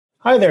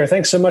Hi there.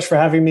 Thanks so much for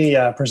having me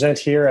present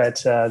here at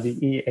the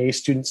EA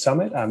Student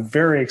Summit. I'm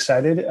very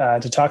excited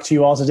to talk to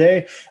you all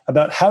today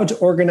about how to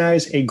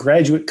organize a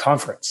graduate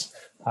conference,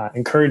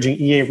 encouraging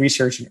EA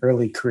research in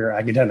early career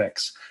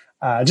academics.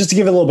 Just to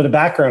give a little bit of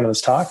background on this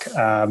talk,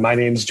 my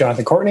name is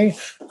Jonathan Courtney.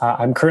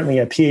 I'm currently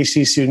a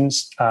PhD student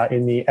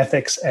in the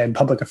Ethics and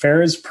Public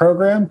Affairs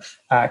program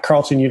at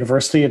Carleton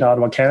University in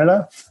Ottawa,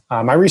 Canada.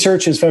 My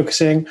research is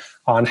focusing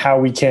on how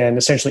we can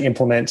essentially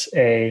implement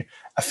a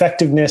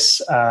effectiveness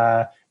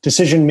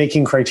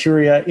decision-making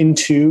criteria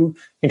into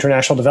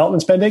international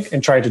development spending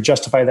and try to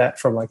justify that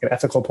from like an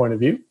ethical point of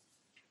view.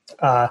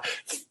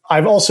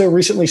 I've also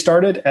recently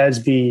started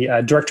as the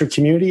director of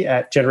community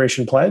at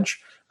Generation Pledge.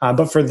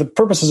 But for the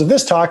purposes of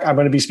this talk, I'm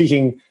going to be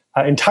speaking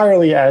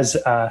entirely as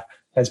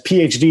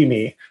PhD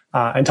me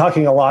and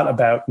talking a lot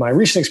about my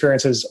recent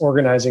experiences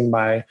organizing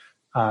my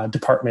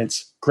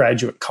department's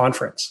graduate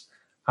conference.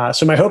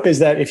 So my hope is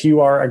that if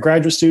you are a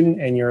graduate student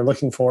and you're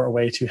looking for a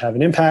way to have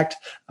an impact,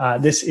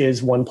 this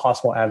is one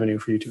possible avenue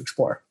for you to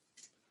explore.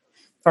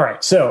 All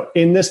right, so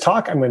in this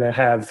talk, I'm going to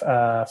have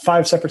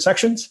 5 separate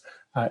sections.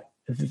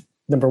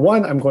 Number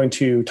 1, I'm going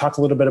to talk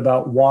a little bit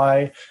about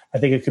why I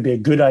think it could be a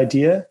good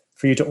idea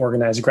for you to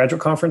organize a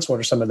graduate conference.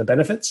 What are some of the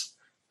benefits?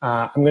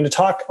 I'm going to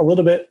talk a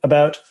little bit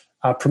about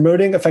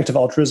promoting effective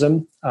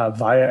altruism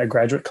via a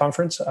graduate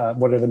conference.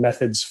 What are the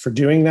methods for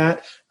doing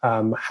that?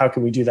 How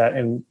can we do that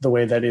in the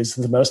way that is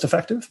the most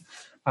effective?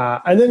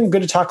 And then I'm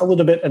going to talk a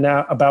little bit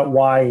now about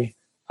why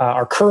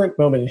our current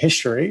moment in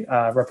history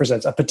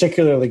represents a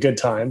particularly good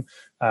time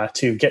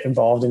to get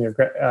involved in your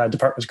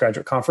department's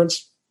graduate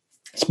conference.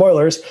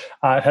 Spoilers,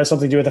 it has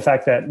something to do with the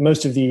fact that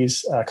most of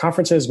these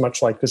conferences,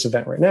 much like this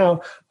event right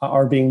now,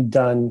 are being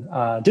done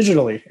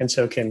digitally, and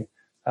so can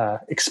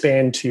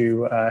expand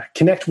to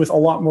connect with a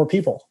lot more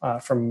people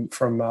from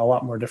a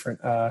lot more different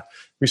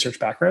research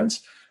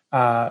backgrounds.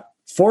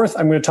 Fourth,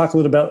 I'm going to talk a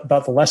little bit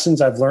about the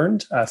lessons I've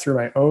learned through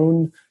my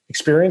own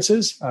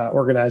experiences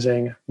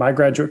organizing my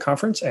graduate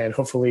conference, and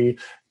hopefully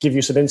give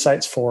you some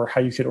insights for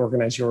how you could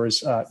organize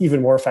yours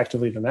even more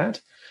effectively than that.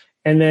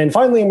 And then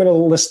finally, I'm going to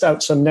list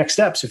out some next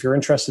steps if you're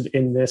interested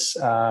in this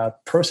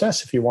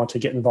process. If you want to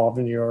get involved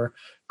in your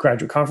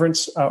graduate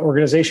conference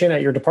organization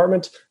at your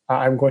department,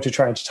 I'm going to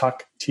try to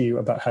talk to you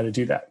about how to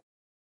do that.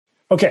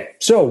 Okay,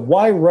 so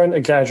why run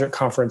a graduate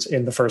conference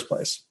in the first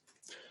place?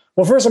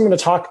 Well, first, I'm going to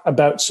talk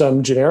about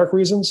some generic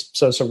reasons.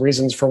 So some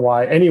reasons for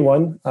why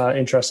anyone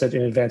interested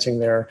in advancing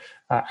their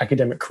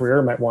academic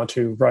career might want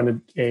to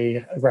run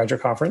a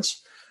graduate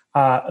conference.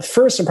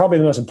 First, and probably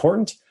the most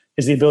important,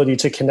 is the ability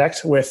to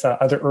connect with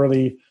other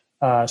early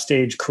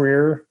stage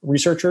career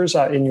researchers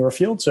in your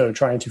field. So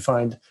trying to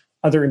find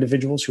other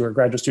individuals who are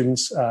graduate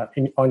students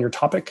on your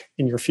topic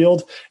in your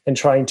field and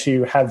trying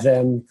to have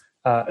them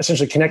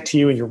essentially connect to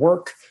you in your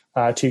work,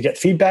 to get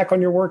feedback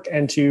on your work,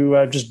 and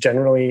to just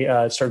generally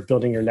start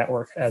building your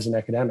network as an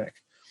academic.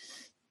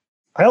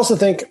 I also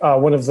think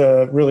one of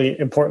the really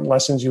important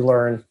lessons you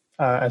learn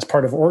as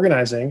part of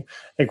organizing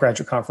a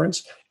graduate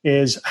conference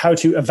is how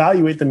to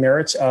evaluate the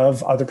merits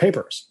of other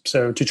papers.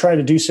 So to try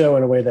to do so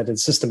in a way that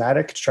is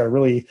systematic, to try to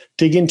really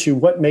dig into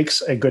what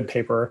makes a good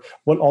paper,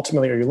 what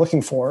ultimately are you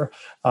looking for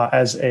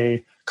as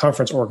a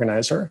conference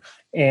organizer,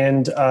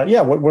 and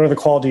what are the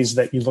qualities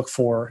that you look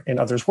for in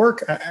others'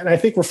 work. And I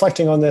think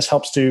reflecting on this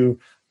helps to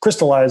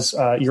crystallize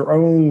your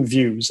own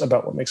views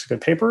about what makes a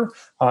good paper,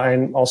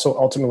 and also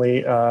ultimately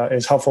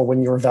is helpful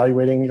when you're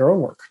evaluating your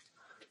own work.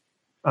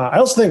 I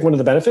also think one of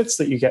the benefits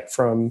that you get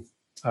from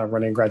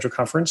running a graduate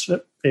conference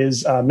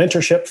is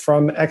mentorship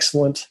from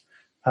excellent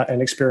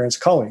and experienced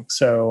colleagues.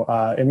 So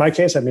in my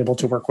case, I'm able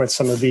to work with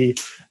some of the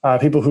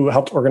people who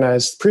helped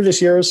organize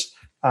previous year's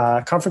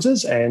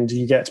conferences, and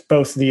you get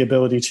both the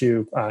ability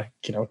to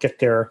get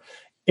their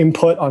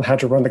input on how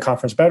to run the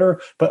conference better,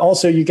 but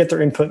also you get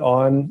their input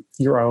on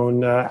your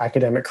own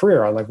academic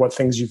career, on like what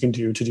things you can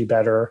do to do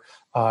better,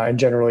 and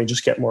generally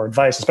just get more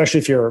advice, especially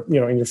if you're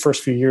in your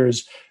first few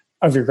years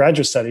of your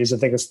graduate studies. I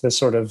think this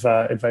sort of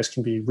advice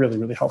can be really,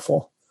 really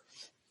helpful.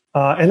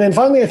 And then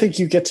finally, I think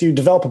you get to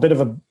develop a bit of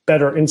a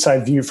better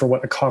inside view for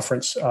what a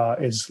conference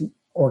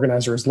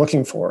organizer is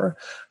looking for.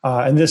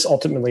 And this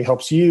ultimately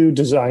helps you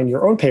design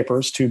your own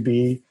papers to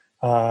be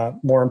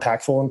more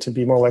impactful and to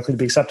be more likely to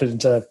be accepted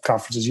into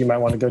conferences you might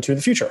want to go to in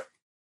the future.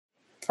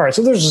 All right,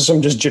 so there's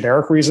some just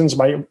generic reasons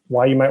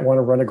why you might want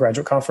to run a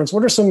graduate conference.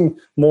 What are some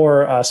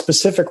more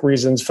specific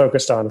reasons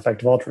focused on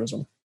effective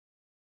altruism?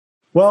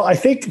 Well, I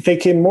think they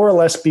can more or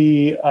less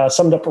be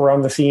summed up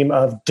around the theme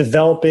of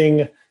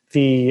developing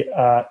the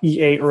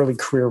EA early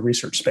career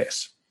research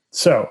space.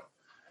 So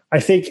I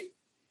think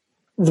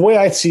the way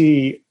I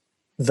see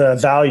the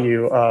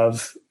value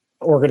of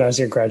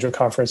organizing a graduate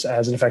conference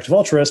as an effective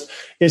altruist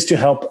is to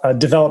help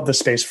develop the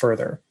space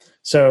further.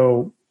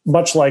 So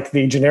much like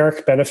the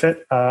generic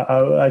benefit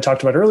I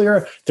talked about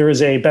earlier, there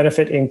is a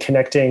benefit in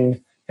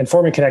connecting and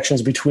forming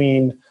connections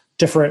between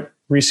different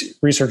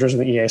researchers in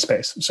the EA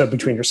space. So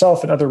between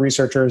yourself and other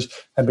researchers,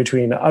 and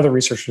between other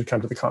researchers who come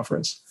to the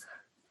conference.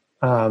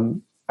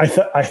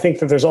 I think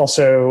that there's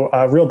also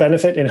a real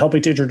benefit in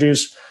helping to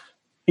introduce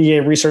EA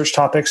research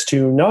topics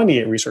to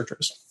non-EA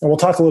researchers. And we'll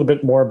talk a little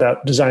bit more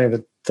about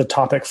designing the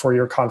topic for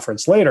your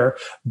conference later.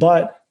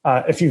 But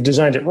if you've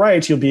designed it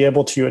right, you'll be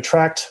able to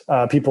attract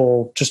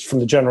people just from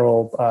the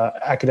general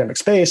academic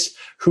space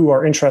who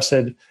are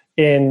interested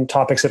in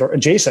topics that are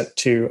adjacent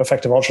to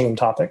effective ultrasound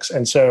topics.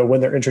 And so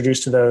when they're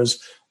introduced to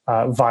those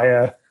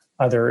via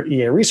other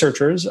EA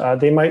researchers,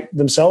 they might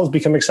themselves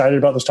become excited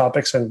about those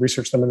topics and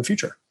research them in the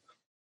future.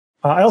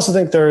 I also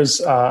think there's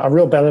a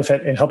real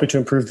benefit in helping to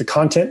improve the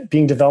content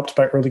being developed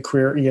by early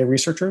career EA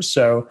researchers.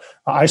 So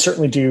I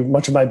certainly do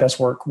much of my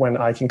best work when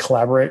I can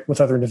collaborate with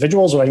other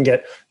individuals, or I can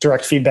get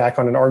direct feedback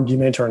on an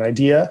argument or an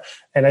idea.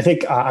 And I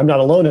think I'm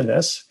not alone in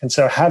this. And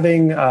so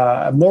having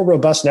a more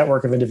robust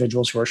network of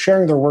individuals who are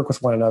sharing their work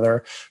with one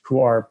another,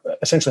 who are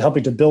essentially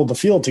helping to build the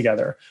field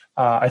together,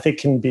 I think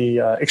can be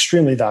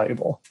extremely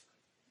valuable.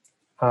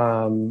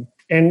 And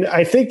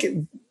I think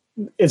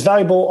it's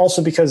valuable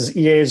also because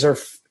EAs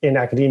in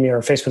academia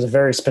are faced with a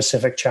very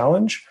specific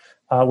challenge,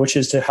 which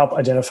is to help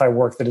identify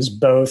work that is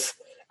both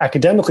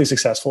academically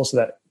successful, so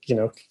that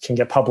can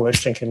get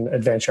published and can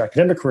advance your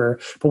academic career,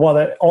 but while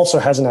that also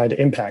has an eye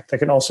to impact, that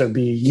can also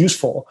be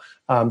useful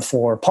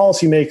for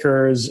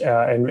policymakers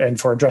and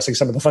for addressing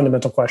some of the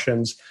fundamental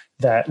questions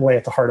that lay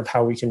at the heart of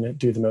how we can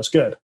do the most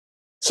good.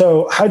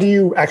 So how do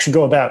you actually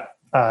go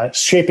about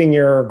shaping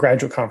your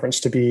graduate conference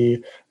to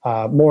be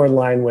more in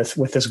line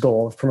with this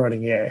goal of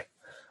promoting EA?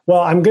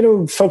 Well, I'm going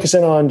to focus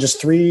in on just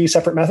 3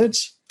 separate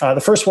methods.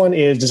 The first one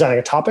is designing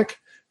a topic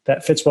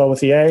that fits well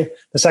with EA.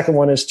 The second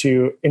one is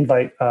to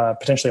invite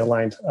potentially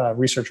aligned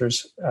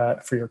researchers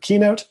for your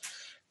keynote.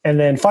 And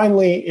then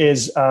finally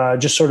is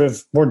just sort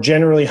of more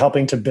generally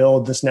helping to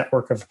build this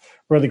network of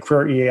early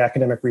career EA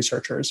academic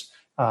researchers,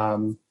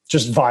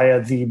 just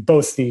via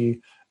both the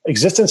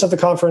existence of the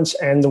conference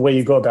and the way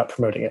you go about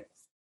promoting it.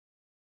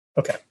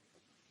 Okay,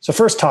 so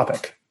first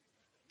topic.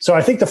 So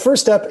I think the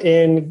first step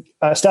in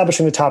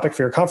establishing the topic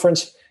for your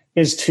conference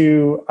is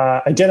to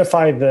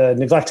identify the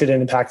neglected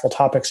and impactful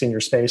topics in your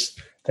space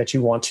that you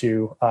want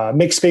to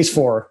make space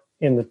for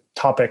in the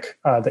topic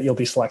that you'll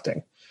be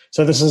selecting.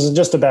 So this isn't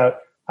just about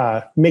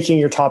making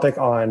your topic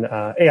on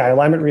AI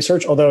alignment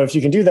research, although if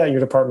you can do that in your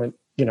department,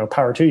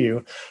 power to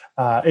you.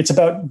 It's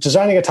about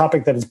designing a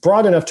topic that is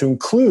broad enough to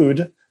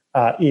include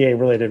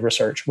EA-related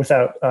research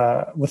without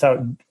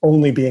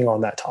only being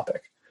on that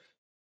topic.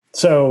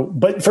 So,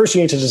 but first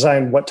you need to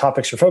design what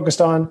topics you're focused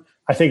on.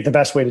 I think the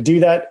best way to do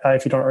that,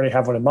 if you don't already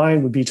have one in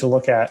mind, would be to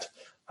look at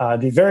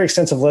the very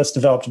extensive list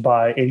developed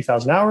by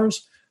 80,000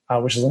 Hours,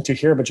 which is linked to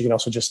here, but you can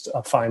also just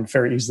find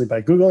very easily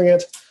by Googling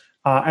it.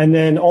 And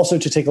then also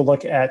to take a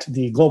look at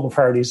the Global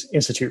Priorities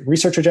Institute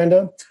research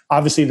agenda.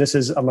 Obviously, this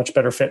is a much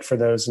better fit for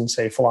those in,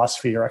 say,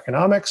 philosophy or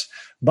economics,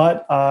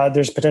 but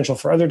there's potential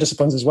for other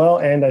disciplines as well.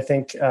 And I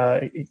think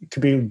it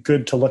could be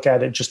good to look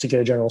at it just to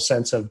get a general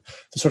sense of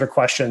the sort of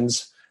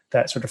questions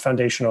that sort of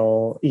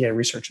foundational EA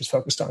research is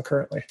focused on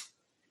currently.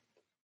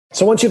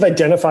 So once you've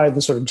identified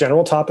the sort of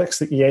general topics,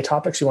 the EA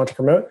topics you want to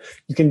promote,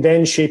 you can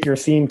then shape your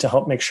theme to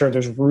help make sure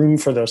there's room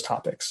for those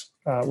topics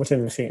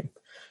within the theme.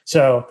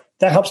 So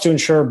that helps to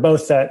ensure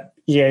both that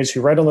EAs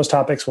who write on those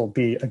topics will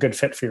be a good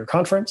fit for your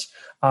conference,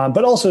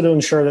 but also to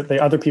ensure that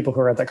the other people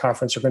who are at that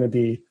conference are going to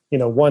be,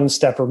 one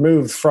step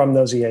removed from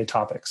those EA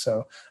topics.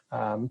 So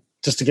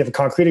just to give a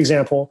concrete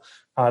example,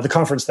 the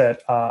conference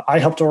that I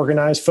helped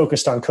organize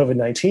focused on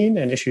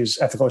COVID-19 and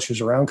ethical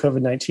issues around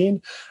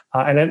COVID-19.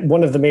 And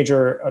one of the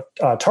major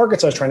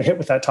targets I was trying to hit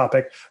with that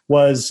topic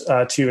was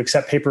to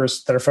accept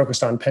papers that are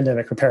focused on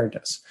pandemic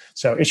preparedness.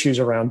 So issues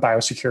around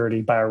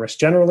biosecurity, biorisk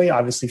generally,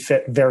 obviously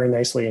fit very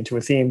nicely into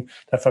a theme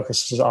that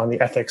focuses on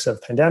the ethics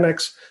of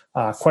pandemics,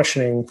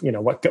 questioning,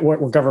 what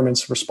were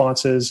government's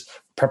responses,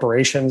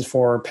 preparations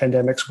for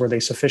pandemics, were they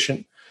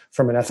sufficient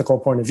from an ethical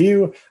point of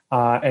view,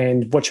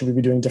 and what should we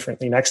be doing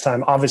differently next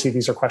time? Obviously,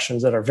 these are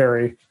questions that are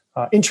very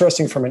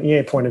interesting from an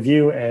EA point of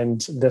view,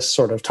 and this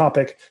sort of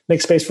topic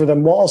makes space for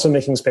them while also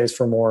making space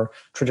for more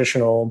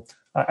traditional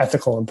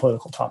ethical and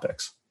political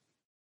topics.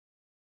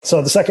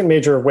 So the second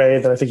major way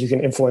that I think you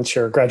can influence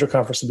your graduate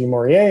conference to be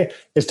more EA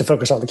is to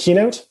focus on the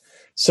keynote.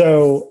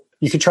 So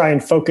you could try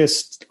and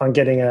focus on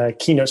getting a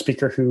keynote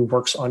speaker who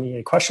works on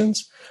EA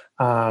questions.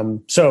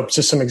 So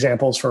just some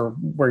examples for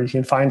where you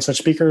can find such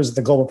speakers.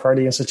 The Global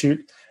Priority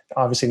Institute,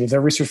 obviously, any of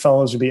their research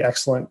fellows would be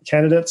excellent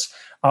candidates.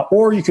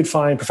 Or you could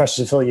find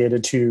professors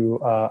affiliated to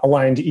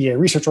aligned EA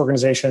research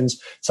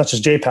organizations, such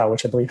as JPAL,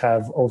 which I believe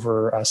have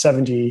over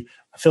 70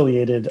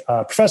 affiliated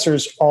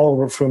professors,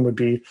 all of whom would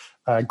be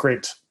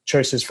great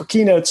choices for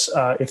keynotes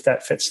if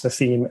that fits the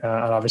theme and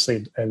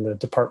obviously and the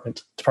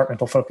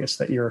departmental focus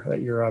that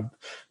you're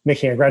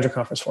making a graduate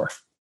conference for.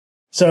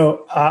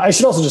 So I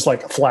should also just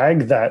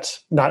flag that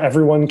not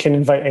everyone can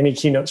invite any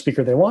keynote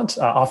speaker they want.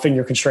 Often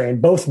you're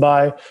constrained both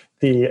by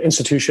the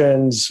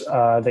institutions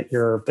that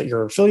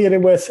you're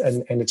affiliated with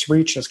and its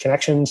reach, its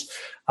connections,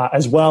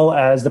 as well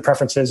as the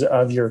preferences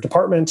of your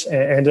department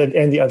and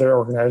the other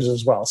organizers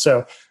as well.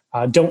 So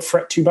don't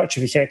fret too much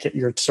if you can't get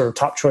your sort of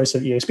top choice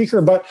of EA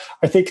speaker, but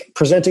I think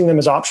presenting them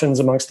as options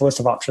amongst the list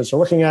of options you're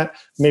looking at,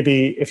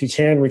 maybe if you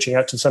can, reaching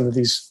out to some of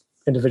these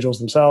individuals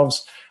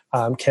themselves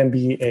can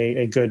be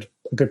a good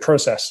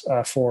process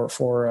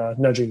for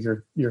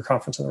nudging your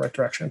conference in the right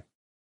direction.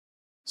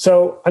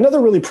 So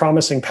another really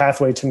promising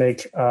pathway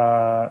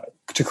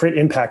to create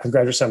impact with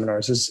graduate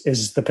seminars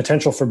is the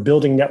potential for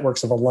building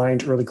networks of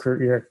aligned early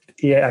career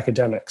EA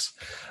academics.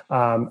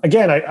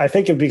 Again, I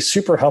think it'd be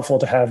super helpful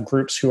to have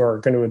groups who are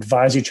going to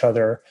advise each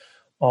other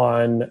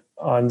on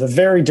the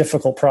very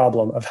difficult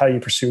problem of how you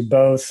pursue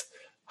both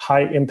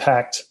high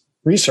impact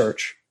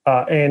research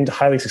and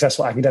highly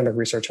successful academic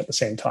research at the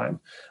same time.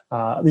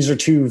 These are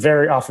two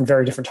very often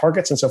very different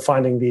targets, and so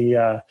finding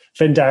the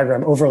Venn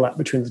diagram overlap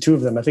between the two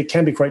of them, I think,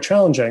 can be quite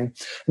challenging.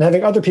 And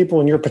having other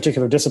people in your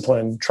particular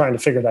discipline trying to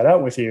figure that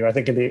out with you, I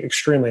think, can be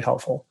extremely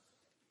helpful.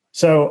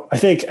 So I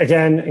think,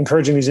 again,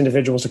 encouraging these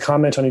individuals to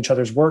comment on each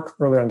other's work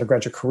early on in their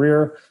graduate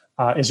career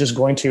is just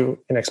going to,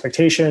 in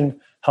expectation,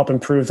 help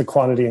improve the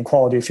quantity and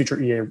quality of future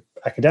EA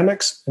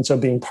academics. And so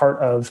being part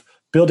of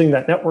building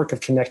that network of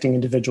connecting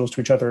individuals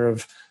to each other,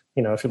 of,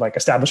 if you like,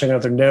 establishing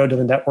another node in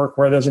the network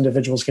where those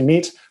individuals can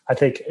meet, I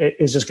think it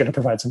is just going to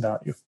provide some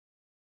value.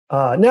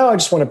 Now, I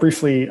just want to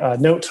briefly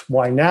note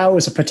why now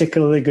is a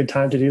particularly good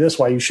time to do this,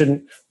 why you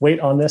shouldn't wait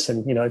on this,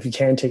 and if you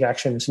can, take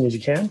action as soon as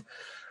you can.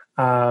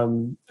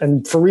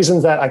 And for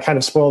reasons that I kind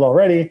of spoiled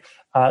already,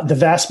 the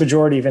vast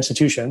majority of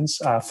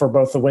institutions for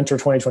both the winter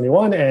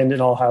 2021 and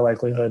in all high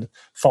likelihood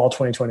fall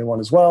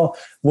 2021 as well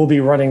will be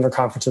running their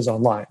conferences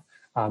online.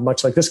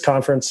 Much like this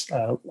conference,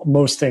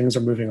 most things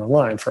are moving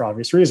online for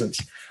obvious reasons.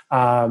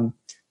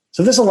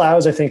 So this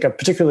allows, I think, a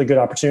particularly good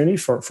opportunity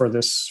for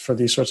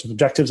these sorts of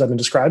objectives I've been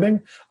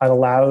describing. It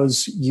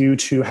allows you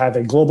to have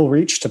a global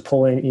reach to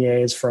pull in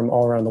EAs from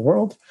all around the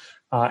world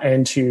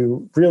and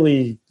to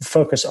really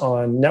focus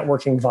on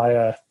networking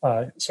via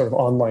sort of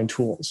online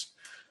tools.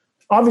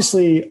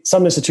 Obviously,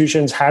 some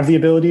institutions have the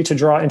ability to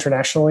draw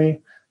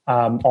internationally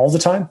all the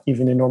time,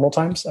 even in normal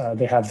times.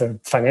 They have the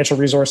financial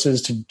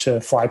resources to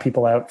fly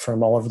people out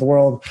from all over the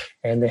world,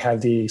 and they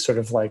have the sort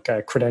of like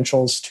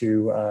credentials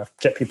to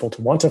get people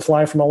to want to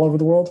fly from all over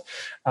the world.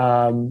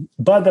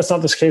 But that's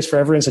not the case for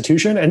every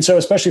institution. And so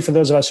especially for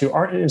those of us who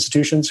aren't in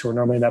institutions, who are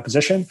normally in that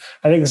position,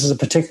 I think this is a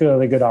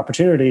particularly good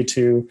opportunity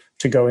to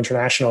go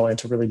international and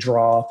to really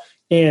draw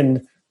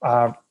in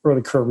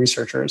early career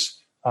researchers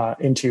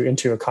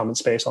into a common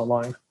space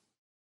online.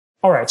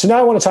 All right, so now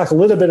I want to talk a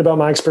little bit about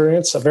my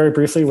experience very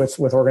briefly with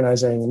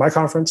organizing my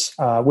conference,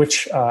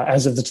 which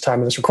as of the time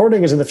of this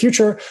recording is in the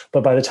future,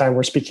 but by the time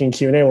we're speaking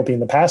Q&A will be in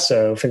the past,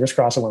 so fingers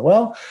crossed it went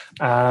well.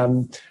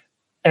 And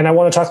I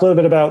want to talk a little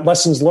bit about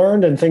lessons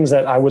learned and things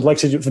that I would like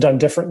to have done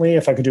differently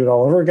if I could do it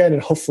all over again,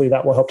 and hopefully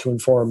that will help to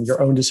inform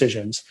your own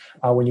decisions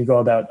when you go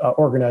about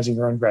organizing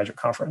your own graduate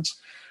conference.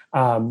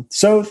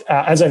 So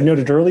as I've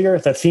noted earlier,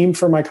 the theme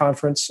for my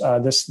conference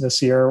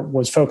this year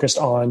was focused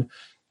on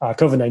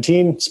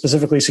COVID-19,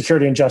 specifically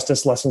security and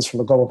justice, lessons from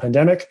the global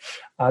pandemic.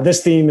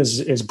 This theme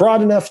is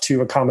broad enough to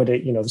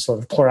accommodate, the sort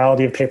of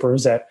plurality of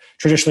papers that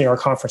traditionally our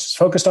conference is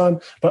focused on,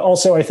 but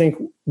also I think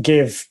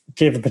gave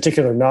a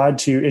particular nod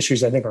to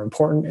issues I think are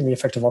important in the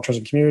effective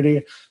altruism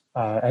community.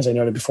 As I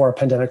noted before,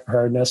 pandemic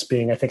preparedness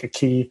being, I think, a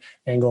key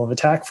angle of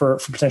attack for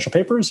potential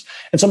papers.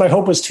 And so my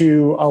hope was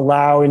to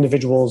allow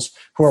individuals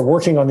who are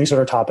working on these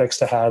sort of topics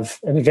to have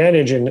an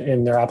advantage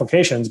in their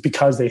applications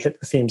because they hit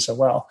the theme so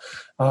well.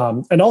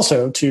 And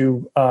also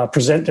to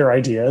present their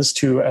ideas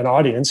to an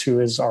audience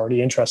who is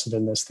already interested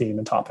in this theme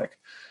and topic.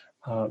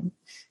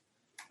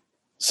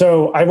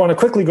 So I want to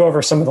quickly go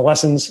over some of the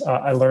lessons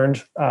I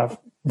learned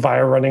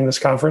via running this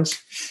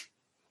conference.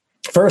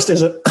 First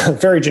is a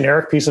very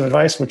generic piece of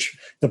advice, which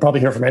you'll probably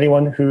hear from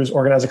anyone who's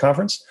organized a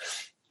conference.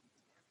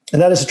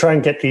 And that is to try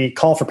and get the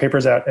call for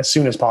papers out as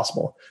soon as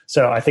possible.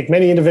 So I think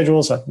many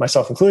individuals,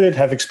 myself included,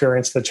 have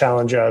experienced the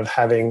challenge of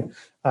having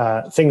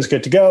things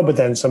good to go, but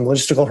then some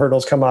logistical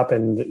hurdles come up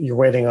and you're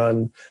waiting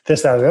on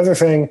this, that, or the other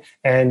thing,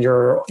 and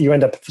you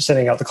end up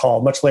sending out the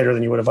call much later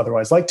than you would have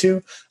otherwise liked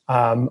to.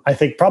 I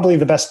think probably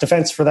the best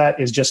defense for that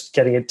is just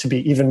getting it to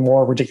be even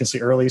more ridiculously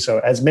early. So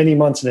as many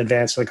months in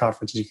advance of the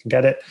conference as you can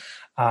get it.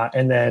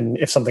 And then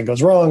if something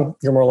goes wrong,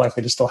 you're more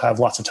likely to still have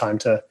lots of time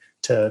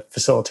to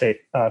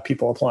facilitate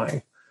people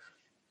applying.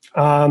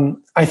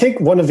 I think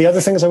one of the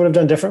other things I would have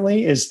done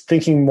differently is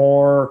thinking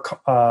more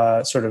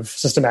sort of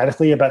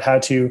systematically about how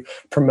to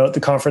promote the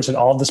conference in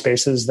all of the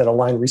spaces that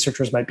aligned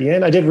researchers might be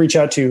in. I did reach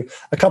out to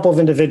a couple of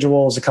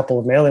individuals, a couple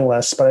of mailing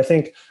lists, but I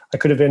think I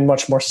could have been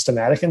much more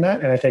systematic in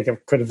that. And I think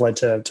it could have led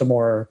to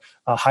more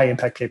high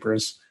impact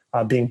papers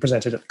being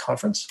presented at the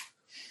conference.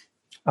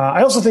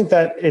 I also think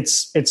that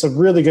it's a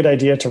really good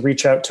idea to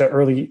reach out to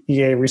early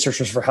EA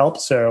researchers for help.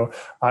 So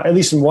at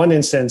least in one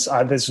instance,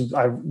 I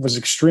was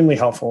extremely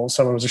helpful.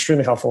 Someone was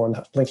extremely helpful in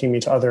linking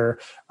me to other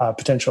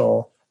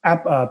potential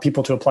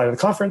people to apply to the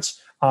conference.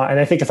 And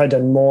I think if I'd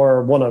done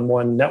more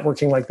one-on-one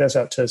networking like this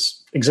out to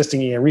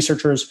existing EA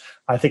researchers,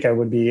 I think I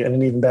would be in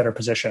an even better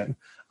position.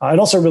 It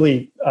also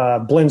really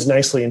blends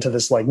nicely into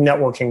this like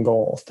networking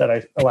goal that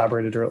I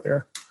elaborated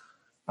earlier.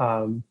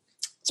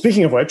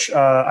 Speaking of which,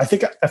 I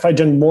think if I'd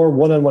done more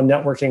one-on-one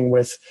networking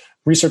with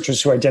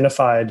researchers who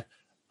identified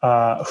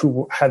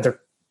who had their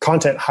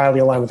content highly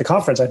aligned with the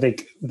conference, I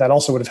think that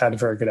also would have had a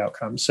very good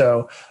outcome.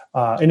 So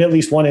in at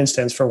least one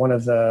instance for one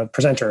of the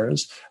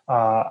presenters,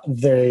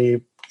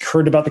 they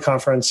heard about the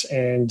conference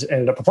and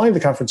ended up applying to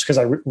the conference because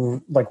I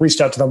reached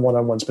out to them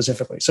one-on-one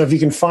specifically. So if you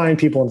can find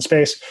people in the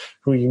space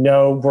who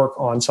work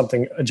on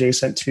something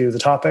adjacent to the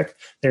topic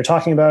they're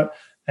talking about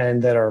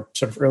and that are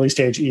sort of early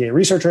stage EA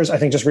researchers, I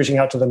think just reaching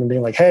out to them and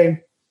being like,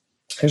 hey,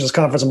 here's this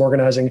conference I'm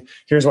organizing.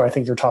 Here's why I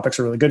think your topics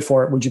are really good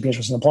for it. Would you be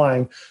interested in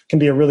applying? Can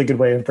be a really good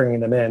way of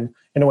bringing them in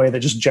a way that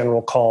just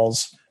general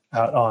calls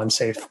out on,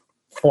 say,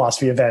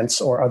 philosophy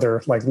events or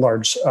other like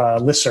large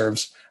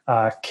listservs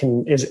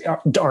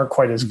aren't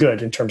quite as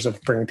good in terms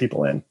of bringing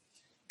people in.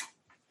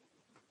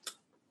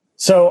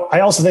 So I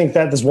also think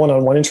that this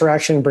one-on-one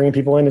interaction, bringing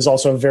people in, is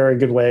also a very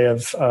good way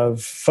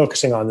of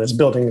focusing on this,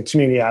 building the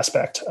community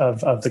aspect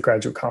of the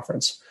graduate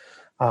conference.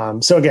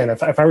 So again,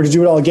 if I were to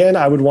do it all again,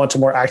 I would want to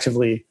more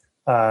actively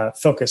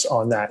focus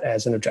on that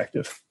as an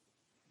objective.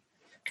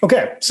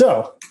 Okay,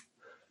 so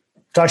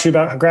talk to you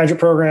about graduate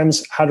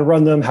programs, how to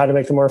run them, how to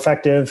make them more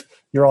effective.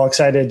 You're all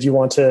excited. You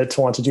want to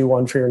do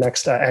one for your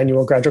next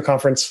annual graduate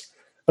conference.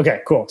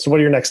 Okay, cool. So what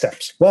are your next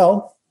steps?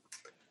 Well,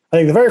 I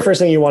think the very first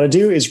thing you want to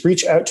do is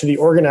reach out to the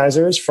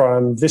organizers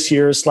from this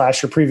year's /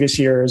 your previous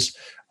year's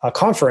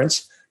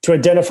conference to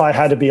identify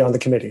how to be on the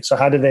committee. So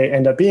how do they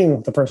end up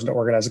being the person to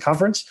organize a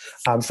conference?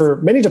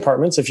 For many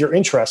departments, if you're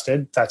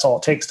interested, that's all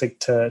it takes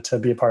to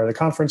be a part of the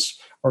conference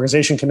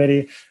organization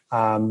committee.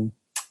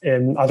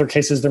 In other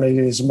cases, there may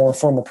be a more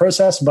formal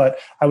process, but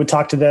I would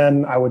talk to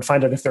them. I would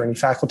find out if there are any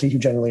faculty who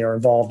generally are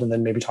involved and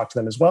then maybe talk to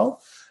them as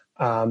well.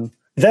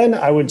 Then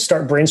I would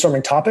start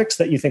brainstorming topics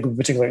that you think would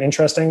be particularly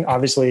interesting.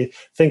 Obviously,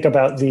 think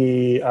about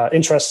the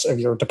interests of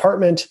your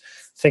department.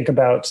 Think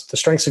about the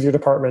strengths of your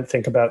department.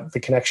 Think about the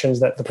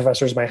connections that the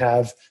professors might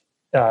have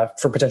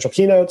for potential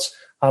keynotes,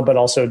 but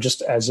also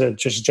just as a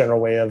general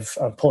way of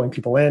pulling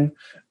people in.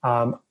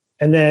 And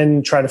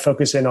then try to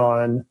focus in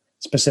on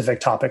specific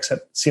topics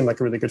that seem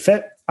like a really good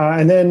fit.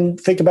 And then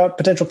think about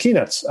potential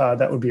keynotes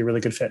that would be a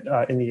really good fit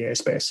in the EA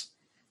space.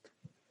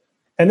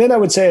 And then I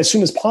would say, as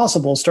soon as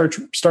possible, start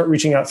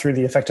reaching out through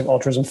the Effective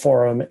Altruism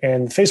Forum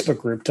and Facebook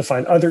group to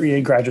find other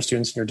EA graduate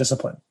students in your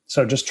discipline.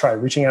 So just try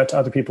reaching out to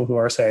other people who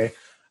are, say,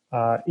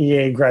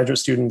 EA graduate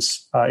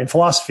students in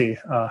philosophy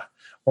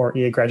or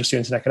EA graduate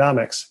students in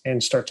economics,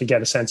 and start to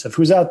get a sense of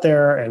who's out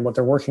there and what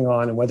they're working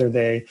on and whether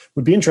they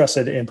would be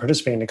interested in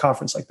participating in a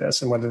conference like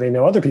this and whether they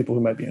know other people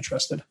who might be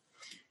interested.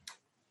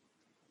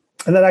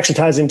 And that actually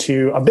ties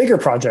into a bigger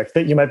project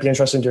that you might be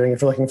interested in doing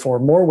if you're looking for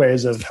more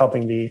ways of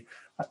helping the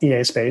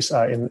EA space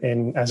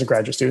as a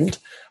graduate student.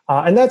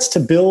 And that's to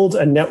build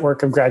a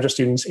network of graduate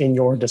students in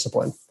your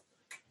discipline.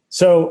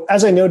 So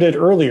as I noted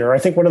earlier, I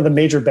think one of the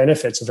major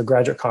benefits of a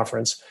graduate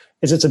conference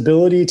is its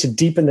ability to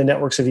deepen the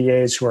networks of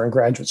EAs who are in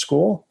graduate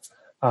school.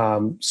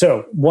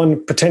 So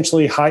one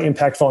potentially high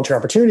impact volunteer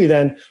opportunity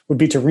then would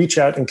be to reach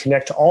out and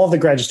connect to all of the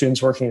graduate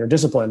students working in your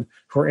discipline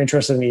who are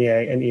interested in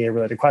EA and EA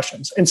related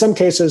questions. In some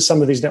cases,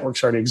 some of these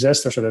networks already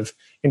exist. They're sort of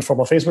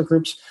informal Facebook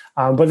groups.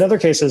 But in other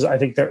cases, I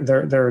think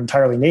they're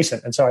entirely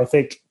nascent. And so I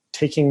think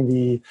taking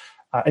the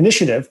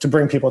initiative to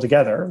bring people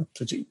together,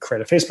 to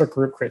create a Facebook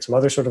group, create some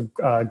other sort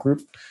of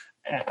group,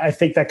 I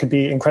think that could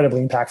be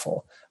incredibly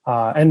impactful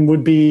and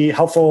would be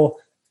helpful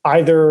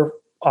either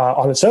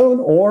on its own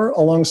or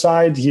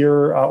alongside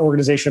your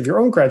organization of your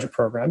own graduate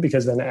program,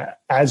 because then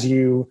as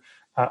you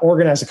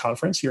organize a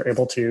conference, you're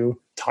able to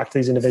talk to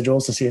these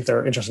individuals to see if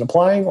they're interested in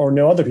applying or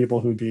know other people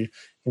who'd be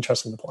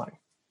interested in applying.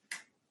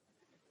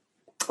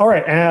 All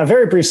right, a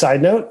very brief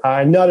side note,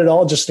 not at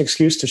all just an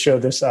excuse to show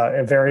this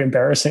a very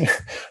embarrassing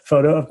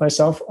photo of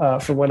myself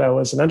from when I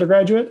was an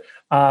undergraduate.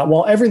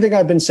 While everything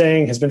I've been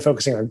saying has been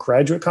focusing on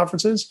graduate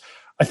conferences,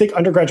 I think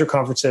undergraduate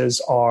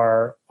conferences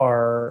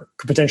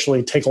could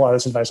potentially take a lot of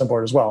this advice on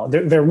board as well.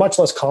 They're much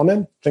less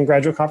common than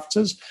graduate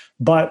conferences,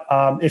 but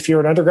if you're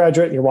an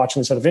undergraduate and you're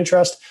watching this out of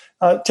interest,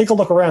 take a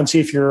look around, see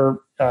if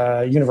your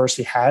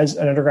university has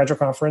an undergraduate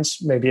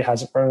conference. Maybe it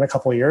hasn't run in a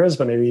couple of years,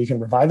 but maybe you can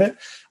revive it.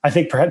 I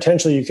think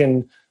potentially you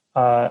can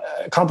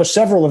accomplish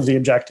several of the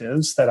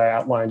objectives that I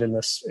outlined in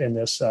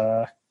this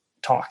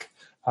talk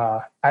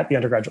at the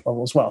undergraduate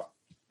level as well.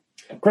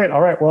 Great.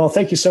 All right. Well,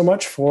 thank you so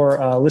much for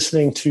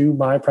listening to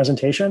my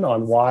presentation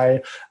on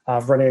why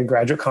running a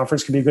graduate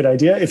conference could be a good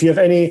idea. If you have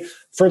any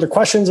further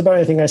questions about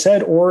anything I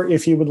said, or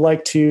if you would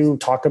like to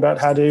talk about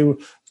how to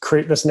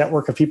create this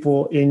network of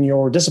people in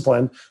your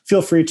discipline,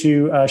 feel free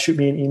to shoot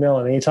me an email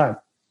at any time.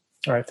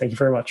 All right. Thank you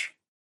very much.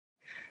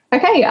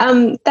 Okay.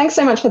 Thanks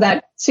so much for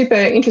that super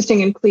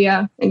interesting and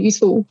clear and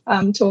useful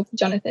talk,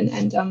 Jonathan.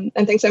 And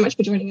thanks so much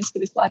for joining us for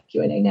this live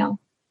Q&A now.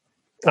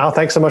 Oh,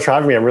 thanks so much for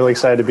having me. I'm really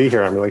excited to be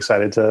here. I'm really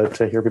excited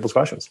to hear people's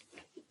questions.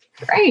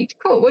 Great,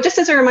 cool. Well, just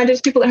as a reminder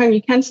to people at home,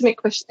 you can submit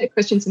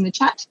questions in the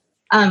chat,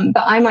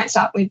 but I might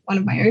start with one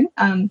of my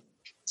own.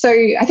 So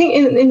I think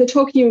in the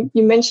talk, you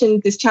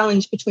mentioned this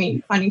challenge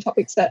between finding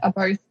topics that are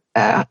both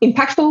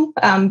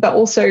impactful, but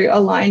also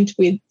aligned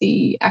with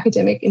the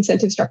academic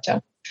incentive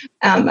structure.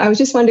 I was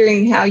just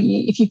wondering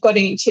if you've got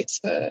any tips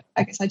for,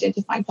 I guess,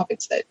 identifying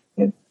topics that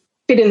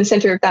fit in the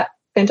center of that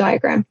Venn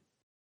diagram.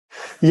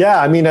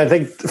 Yeah, I mean, I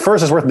think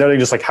first it's worth noting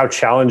just like how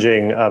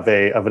challenging of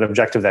an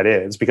objective that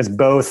is, because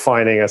both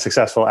finding a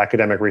successful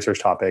academic research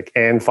topic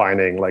and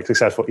finding like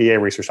successful EA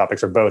research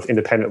topics are both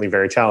independently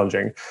very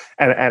challenging.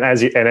 And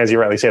as you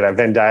rightly say, that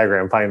Venn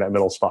diagram, finding that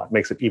middle spot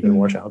makes it even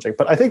more challenging.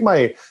 But I think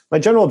my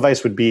general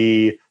advice would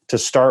be to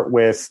start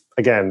with,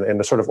 again, in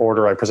the sort of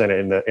order I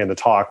presented in the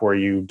talk, where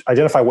you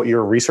identify what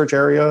your research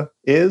area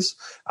is.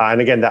 And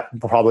again, that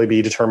will probably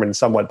be determined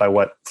somewhat by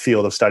what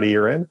field of study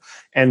you're in.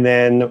 And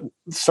then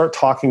start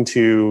talking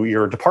to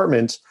your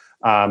department.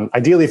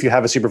 Ideally, if you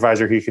have a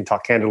supervisor who you can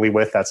talk candidly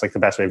with, that's like the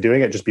best way of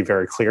doing it. Just be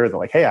very clear that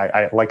like, hey,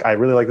 I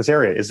really like this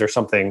area. Is there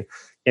something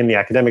in the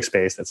academic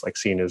space that's like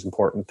seen as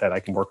important that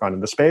I can work on in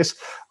the space?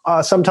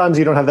 Sometimes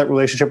you don't have that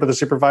relationship with a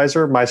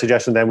supervisor. My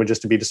suggestion then would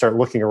just be to start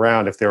looking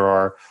around if there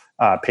are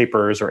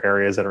papers or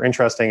areas that are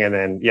interesting, and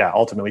then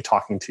ultimately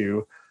talking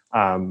to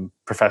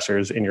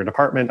professors in your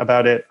department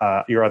about it,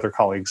 your other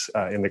colleagues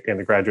in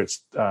the graduate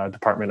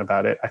department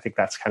about it. I think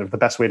that's kind of the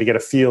best way to get a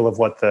feel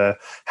of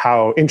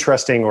how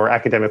interesting or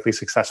academically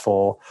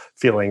successful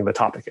feeling the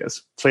topic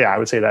is. So I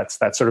would say that's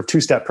that sort of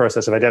two-step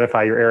process of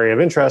identify your area of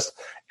interest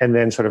and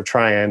then sort of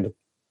try and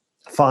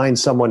find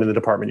someone in the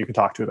department you can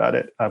talk to about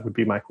it. Would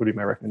be my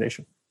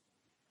recommendation.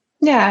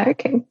 Yeah.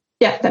 Okay.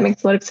 Yeah, that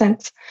makes a lot of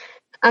sense.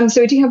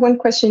 So we do have one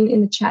question in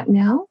the chat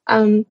now.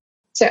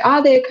 So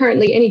are there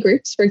currently any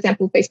groups, for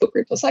example, Facebook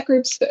groups or Slack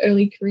groups for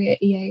early career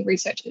EA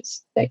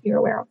researchers that you're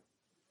aware of?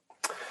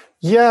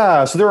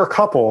 Yeah, so there are a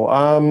couple.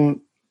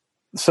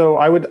 So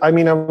I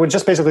would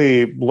just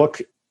basically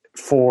look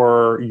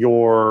for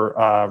your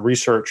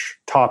research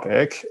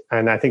topic.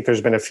 And I think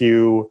there's been a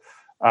few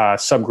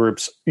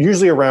subgroups,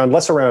 usually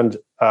less around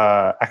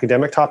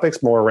academic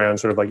topics, more around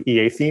sort of like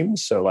EA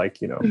themes. So like,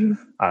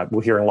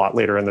 we'll hear a lot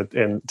later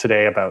in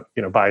today about,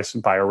 biorisk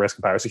and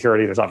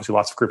biosecurity. There's obviously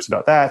lots of groups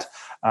about that.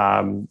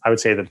 I would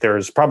say that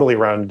there's probably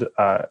around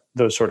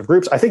those sort of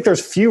groups. I think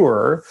there's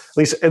fewer,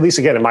 at least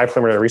again, in my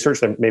preliminary research,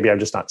 that maybe I'm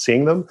just not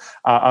seeing them,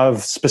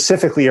 of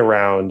specifically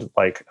around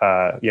like,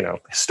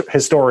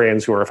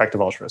 historians who are effective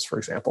altruists, for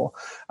example.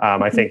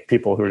 I think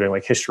people who are doing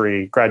like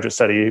history, graduate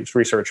studies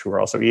research who are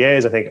also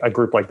EAs, I think a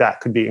group like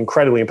that could be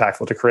incredibly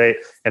impactful to create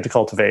and to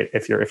cultivate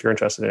if you're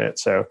interested in it.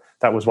 So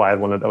that was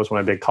one of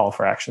my big call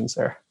for actions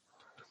there.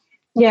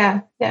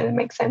 Yeah, that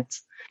makes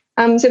sense.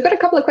 So I've got a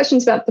couple of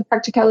questions about the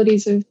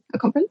practicalities of a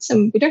conference,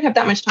 and we don't have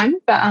that much time,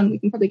 but we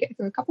can probably get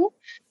through a couple.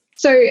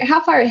 So how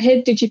far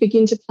ahead did you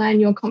begin to plan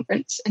your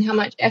conference, and how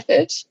much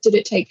effort did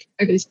it take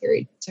over this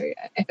period? So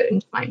effort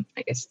and time,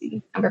 I guess, the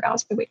number of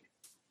hours per week.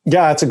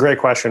 Yeah, that's a great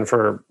question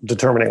for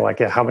determining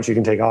how much you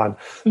can take on.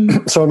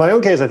 Mm-hmm. So in my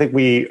own case, I think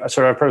we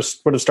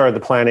would have started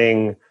the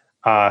planning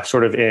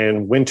sort of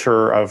in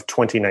winter of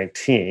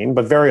 2019,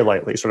 but very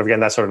lightly. Sort of,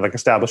 again, that's sort of like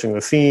establishing the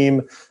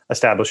theme,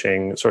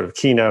 establishing sort of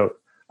keynote.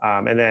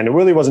 And then it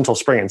really wasn't until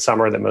spring and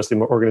summer that most of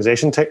the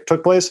organization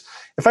took place.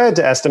 If I had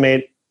to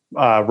estimate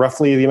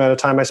roughly the amount of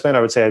time I spent,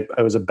 I would say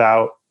it was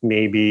about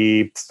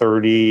maybe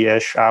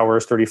 30-ish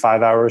hours,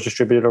 35 hours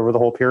distributed over the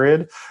whole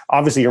period.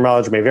 Obviously, your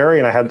mileage may vary,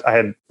 and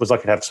I was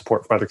lucky to have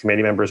support from other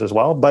committee members as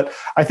well. But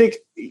I think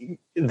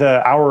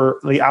the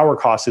hour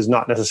cost is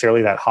not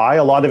necessarily that high.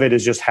 A lot of it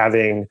is just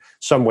having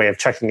some way of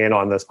checking in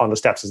on the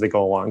steps as they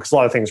go along. Because a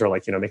lot of things are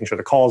like, making sure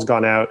the call's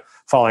gone out,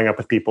 following up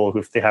with people who,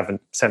 if they haven't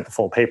sent the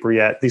full paper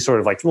yet, these sort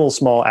of like little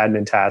small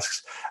admin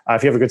tasks.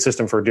 If you have a good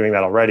system for doing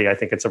that already, I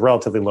think it's a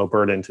relatively low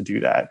burden to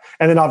do that.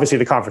 And then obviously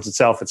the conference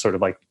itself, it's sort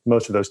of like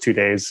most of those 2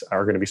 days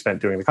are going to be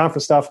spent doing the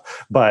conference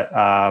stuff. But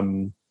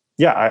I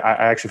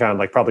actually found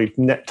like probably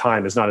net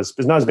time is not as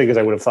big as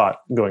I would have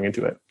thought going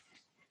into it.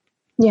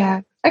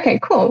 Yeah. Okay,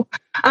 cool.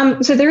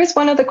 So there is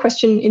one other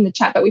question in the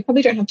chat, but we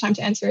probably don't have time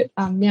to answer it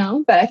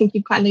now. But I think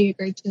you've kindly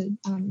agreed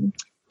to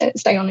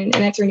stay on and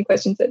answer any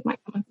questions that might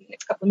come up in the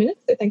next couple of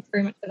minutes. So thanks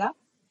very much for that.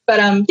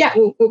 But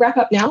we'll wrap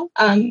up now.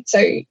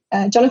 So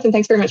Jonathan,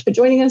 thanks very much for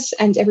joining us,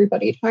 and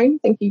everybody at home,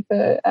 thank you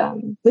for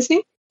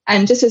listening.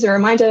 And just as a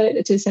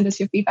reminder to send us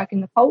your feedback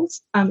in the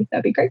polls,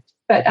 that'd be great.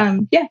 But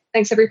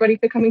thanks everybody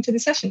for coming to the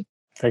session.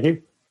 Thank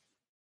you.